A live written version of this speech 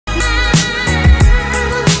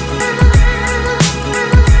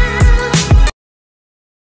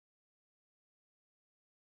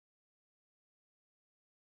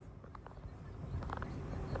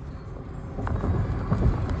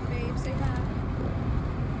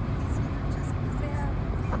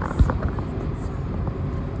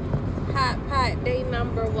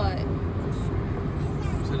what?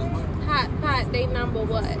 Hot pot, they number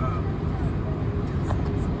what?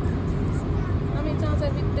 How many times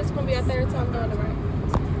have we, this is gonna be our third time doing it, right?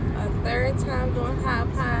 Our third time doing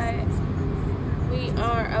hot pot. We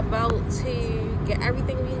are about to get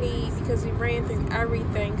everything we need because we ran through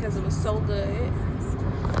everything because it was so good.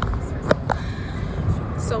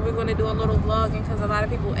 So we're gonna do a little vlogging because a lot of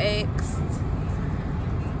people asked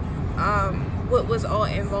what was all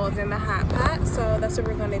involved in the hot pot. So that's what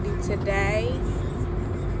we're gonna do today.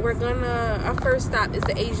 Our first stop is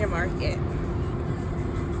the Asian market.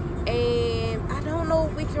 And I don't know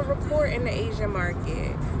if we can record in the Asian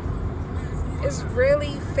market. It's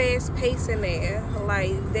really fast paced in there.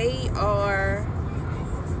 Like they are,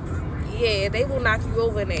 yeah, they will knock you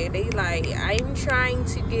over in there. They like, I'm trying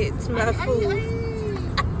to get my food.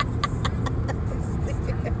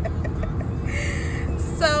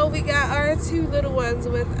 So we got our two little ones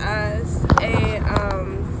with us, and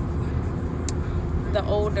the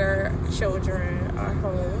older children are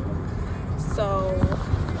home. So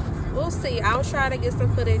we'll see. I'll try to get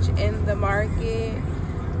some footage in the market,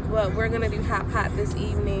 but we're gonna do hot pot this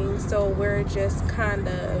evening, so we're just kind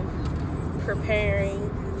of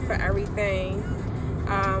preparing for everything.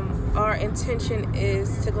 Our intention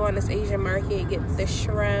is to go in this Asian market, get the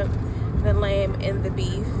shrimp, the lamb, and the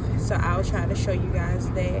beef. So I'll try to show you guys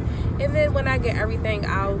that, and then when I get everything,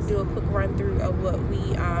 I'll do a quick run through of what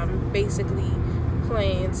we basically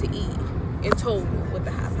plan to eat in total with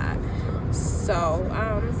the hot pot. So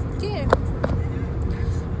yeah,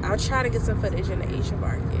 I'll try to get some footage in the Asian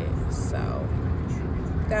market, so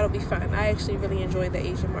that'll be fun. I actually really enjoyed the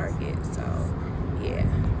Asian market, so yeah.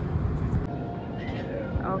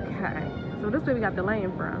 Okay, so this is where we got the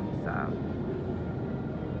lamb from, so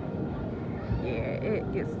yeah,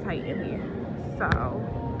 it gets tight in here. So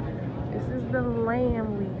this is the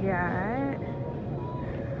lamb we got.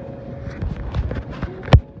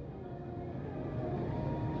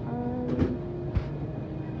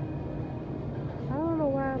 I don't know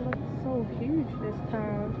why it looks so huge this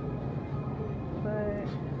time, but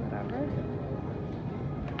whatever.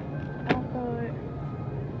 I thought,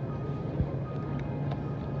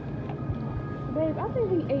 babe, I think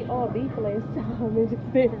we ate all beef last time and just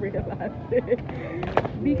didn't realize it.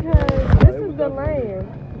 Because this is the lamb.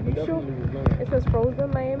 You sure? It says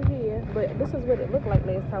frozen lamb here, but this is what it looked like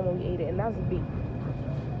last time when we ate it, and that's beef.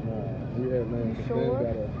 Nah, we had lamb. You sure?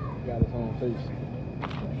 Got its own taste.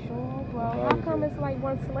 You sure? Well, how come it's like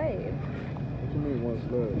one slab? What you mean one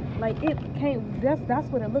slab? Like it came. That's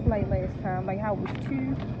what it looked like last time. Like how it was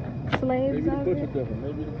two slabs. Maybe the of butcher it. different.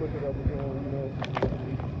 Maybe the butcher that was on, you know,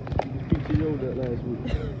 PTO that last week.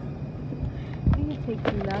 He takes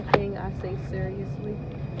nothing I say seriously.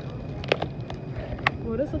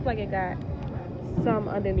 Well, this looks like it got some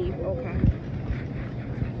underneath. Okay.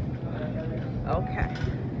 Okay.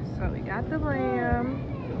 So we got the lamb.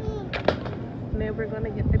 And then we're gonna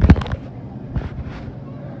get the beef.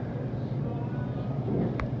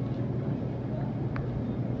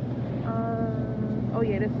 Oh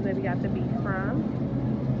yeah, this is where we got the beef from.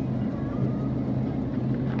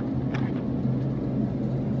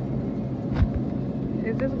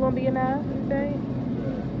 Is this gonna be enough, you think?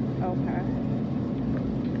 Okay.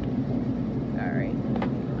 Alright.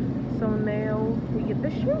 So now we get the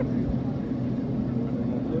shrimp.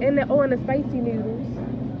 And the and the spicy noodles.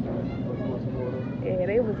 Yeah,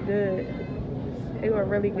 they was good. They were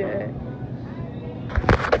really good.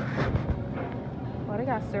 Oh, they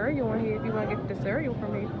got cereal in here if you want to get the cereal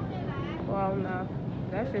from me. Well, no.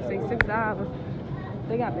 That should say $6.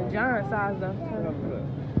 They got the giant size though.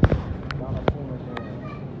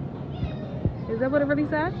 Is that what it really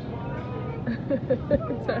said?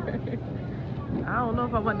 I don't know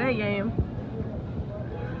if I want that yam.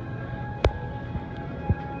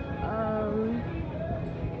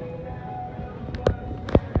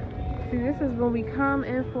 See, this is when we come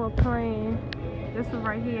in for a plan. This one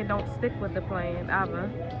right here don't stick with the plan ever.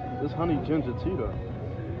 This honey ginger tea though.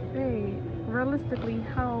 Hey, realistically,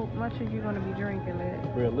 how much are you going to be drinking it?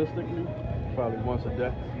 Realistically, probably once a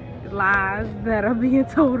day. Lies that are being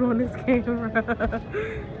told on this camera.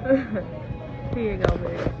 Here you go,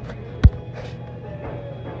 babe.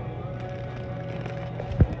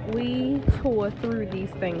 We tore through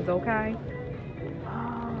these things, okay?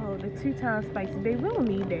 Oh, the 2 times spicy. Babe, we don't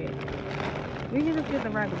need that. We can just get the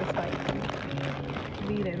regular spicy.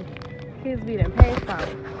 Kids be done passed out.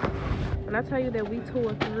 When I tell you that we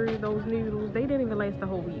tore through those noodles, they didn't even last the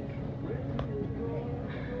whole week.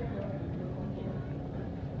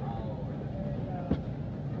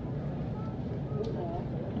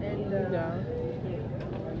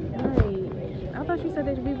 Right. I thought you said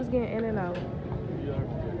that we was getting in and out.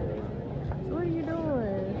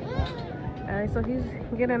 Alright, so he's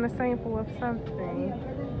getting a sample of something.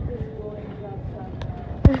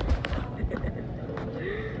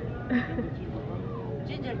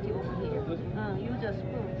 Ginger tea over here. Use a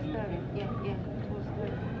spoon. Stir it. Yeah. Stir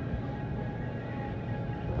it.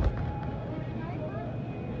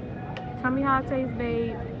 Tell me how it tastes,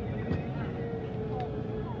 babe.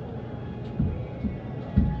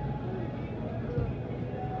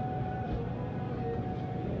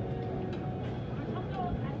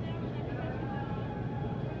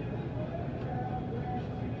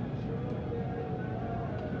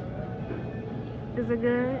 Is it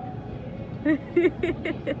good?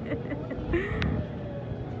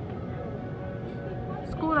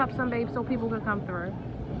 Scoot up some, babe, so people can come through.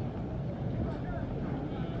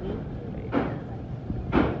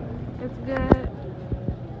 It's good.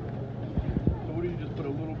 So what do you just put a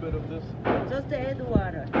little bit of this? Just add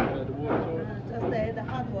water. Add the water to it? Just add the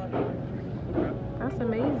hot water. Okay. That's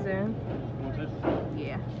amazing. Want this?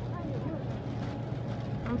 Yeah.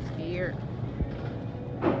 I'm scared.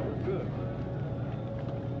 Good.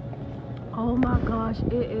 Oh my gosh,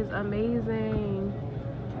 it is amazing.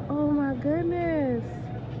 Oh my goodness.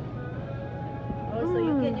 Also,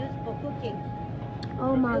 you can use for cooking.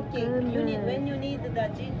 Oh my Cooking. goodness. When you need the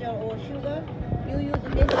ginger or sugar, you use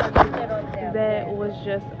this one instead of that. That was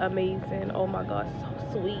just amazing. Oh my gosh,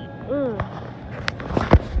 so sweet. And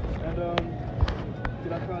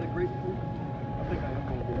did I try the grapefruit? I think I am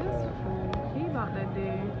gonna get This that. food, he about to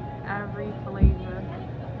do every flavor.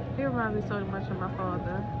 He reminds me so much of my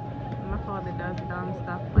father. My father does dumb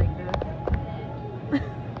stuff like this.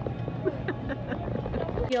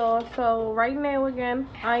 Y'all, so right now again,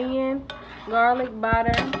 onion, garlic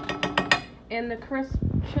butter, and the crisp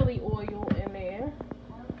chili oil in there.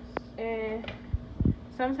 And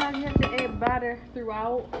sometimes you have to add butter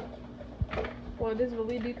throughout. Well, this is what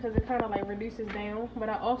we do because it kind of like reduces down. But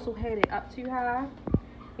I also had it up too high.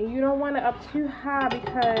 And you don't want it up too high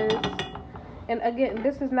because, and again,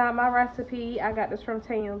 this is not my recipe. I got this from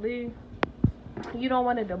Tan Lu. You don't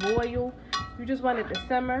want it to boil. You just want it to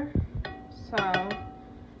simmer. So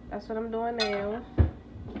that's what I'm doing now.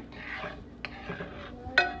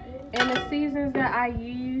 And the seasons that I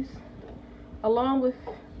use, along with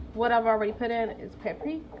what I've already put in, is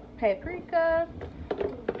paprika,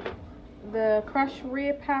 the crushed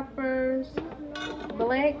red peppers,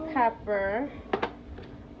 black pepper,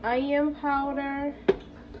 onion powder,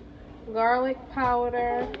 garlic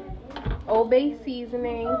powder, Old Bay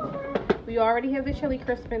seasoning. We already have the chili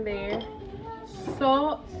crisp in there.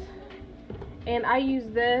 Salt, and I use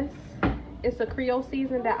this. It's a Creole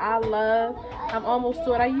season that I love. I'm almost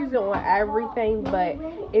to it. I use it on everything, but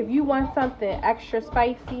if you want something extra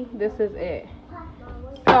spicy, this is it.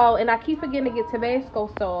 So, and I keep forgetting to get Tabasco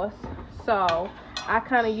sauce, so I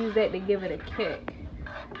kind of use that to give it a kick.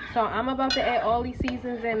 So I'm about to add all these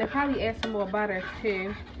seasons in and probably add some more butter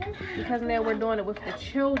too, because now we're doing it with the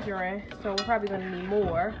children, so we're probably going to need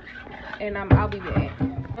more. And I'll be back.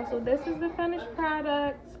 So this is the finished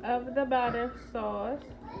product of the butter sauce.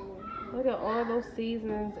 Look at all those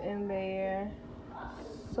seasonings in there.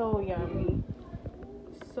 So yummy.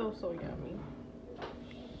 So yummy.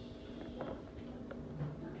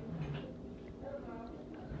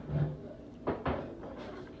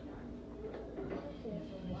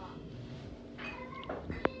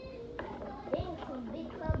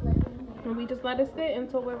 And we just let it sit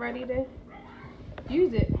until we're ready to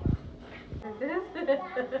use it.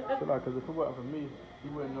 Because if it wasn't for me,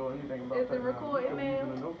 you wouldn't know anything about that. Is it recording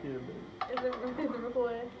now? Is it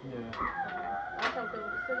recording? Yeah. I'll come through.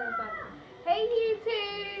 Sit inside. Hey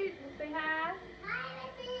YouTube! Say hi.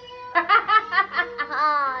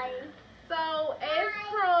 Hi. So as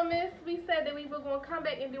promised, we said that we were going to come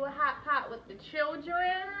back and do a hot pot with the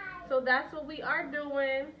children. So that's what we are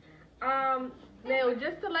doing. Now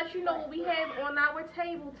just to let you know what we have on our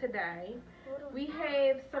table today. We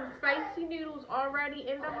have some spicy noodles already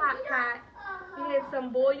in the hot pot. We have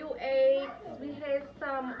some boiled eggs. We have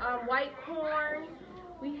some white corn.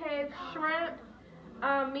 We have shrimp.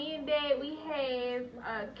 Me and Dad, we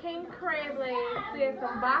have king crab legs. We have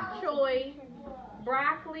some bok choy,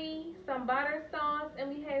 broccoli, some butter sauce, and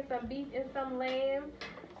we have some beef and some lamb.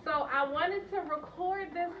 So I wanted to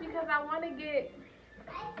record this because I want to get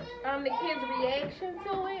the kids' reaction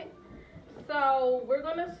to it. So we're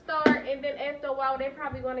gonna start, and then after a while they're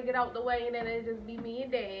probably gonna get out the way, and then it'll just be me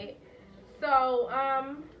and Dad. So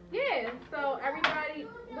yeah. So everybody,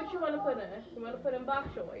 what you wanna put in? You wanna put in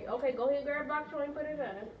bok choy? Okay, go ahead, grab bok choy and put it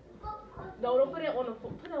in. No, don't put it on the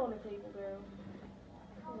put it on the table, girl.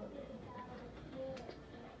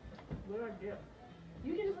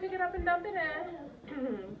 You can just pick it up and dump it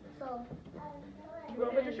in. So, You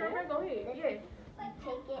gonna put your shrimp in? Go ahead. Yeah.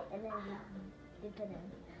 Take it and then you dip it in.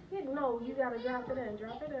 Yeah, no, you gotta drop it in.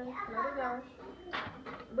 Drop it in. Let it go.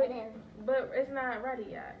 But it's not ready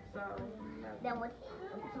yet, so. Then what's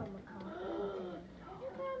on the car?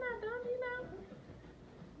 You're not done, you know.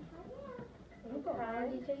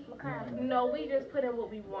 No, we just put in what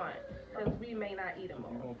we want, because we may not eat them You're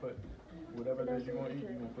all. gonna put whatever it is you're gonna eat,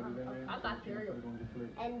 you're gonna put it in there. I got cereal. Put it on your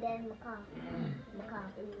plate. And then macaw.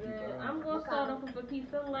 I'm gonna start off with a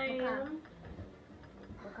piece of lamb.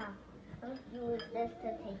 Macaw. Use this to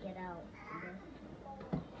take it out.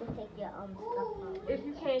 To take your stuff out. If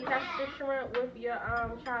you can't catch the shrimp with your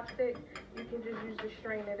chopstick, you can just use the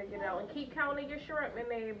strainer to get it out. And keep counting your shrimp in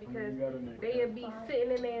there because they'll be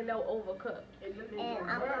sitting in there and they'll overcook. And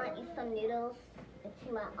I'm gonna eat some noodles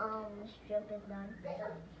until my shrimp is done.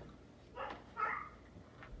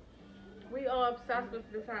 We all obsessed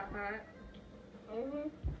with this hot pot.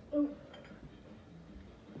 I'm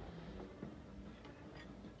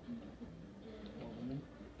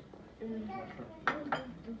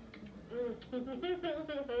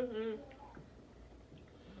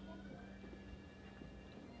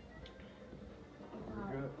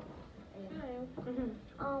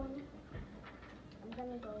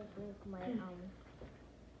gonna go drink my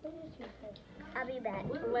I'll be back.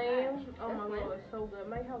 Lamb. Oh my lord, it's so good.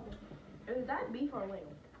 Might help me. Is that beef or lamb?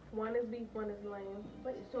 One is beef, one is lamb.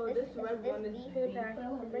 So this red one is beef? beef.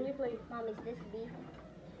 Bring your plate. Mom, is this beef?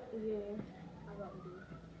 Yeah. I love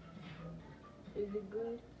beef. Is it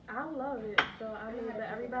good? I love it. So I mean, but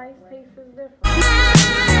everybody's taste is different.